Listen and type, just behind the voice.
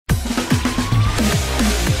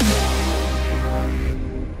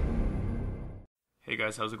Hey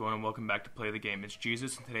guys, how's it going, and welcome back to Play the Game. It's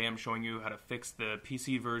Jesus, and today I'm showing you how to fix the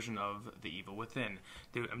PC version of The Evil Within.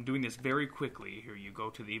 I'm doing this very quickly. Here you go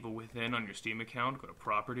to The Evil Within on your Steam account, go to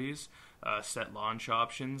Properties, Set Launch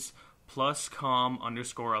Options, plus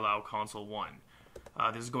allow console 1.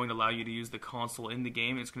 This is going to allow you to use the console in the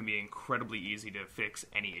game. It's going to be incredibly easy to fix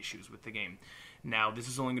any issues with the game. Now, this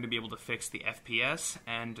is only going to be able to fix the FPS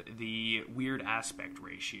and the weird aspect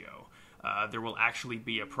ratio. There will actually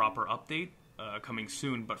be a proper update coming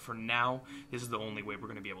soon, but for now, this is the only way we're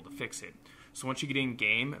going to be able to fix it. So once you get in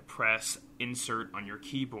game, press Insert on your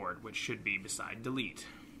keyboard, which should be beside Delete.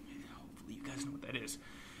 Hopefully you guys know what that is.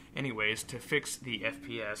 Anyways, to fix the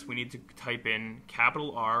FPS, we need to type in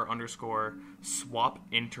R_swap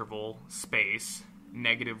interval space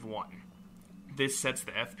 -1. This sets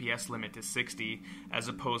the FPS limit to 60 as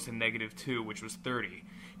opposed to -2, which was 30.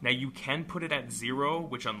 Now you can put it at 0,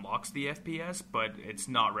 which unlocks the FPS, but it's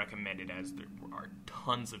not recommended as there are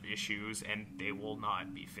tons of issues and they will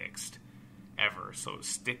not be fixed ever. So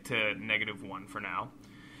stick to -1 for now.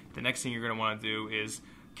 The next thing you're going to want to do is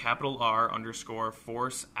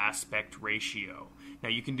R_force aspect ratio. Now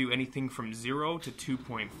you can do anything from 0 to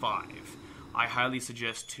 2.5. I highly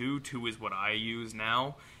suggest 2. 2 is what I use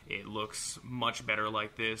now. It looks much better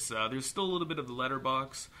like this. There's still a little bit of the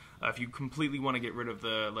letterbox. If you completely want to get rid of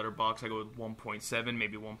the letterbox, I go with 1.7,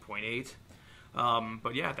 maybe 1.8.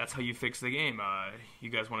 But yeah, that's how you fix the game. You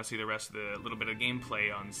guys want to see the rest of the little bit of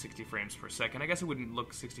gameplay on 60 frames per second. I guess it wouldn't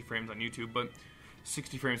look 60 frames on YouTube, but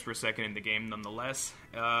 60 frames per second in the game nonetheless.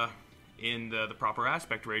 In the proper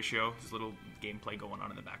aspect ratio. There's a little gameplay going on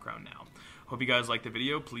in the background now. Hope you guys liked the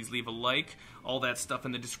video. Please leave a like. All that stuff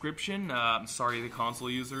in the description. I'm sorry, the console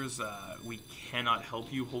users. We cannot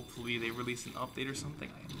help you. Hopefully they release an update or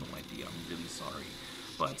something. I have no idea. I'm really sorry.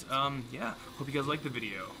 But yeah, hope you guys liked the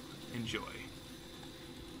video. Enjoy.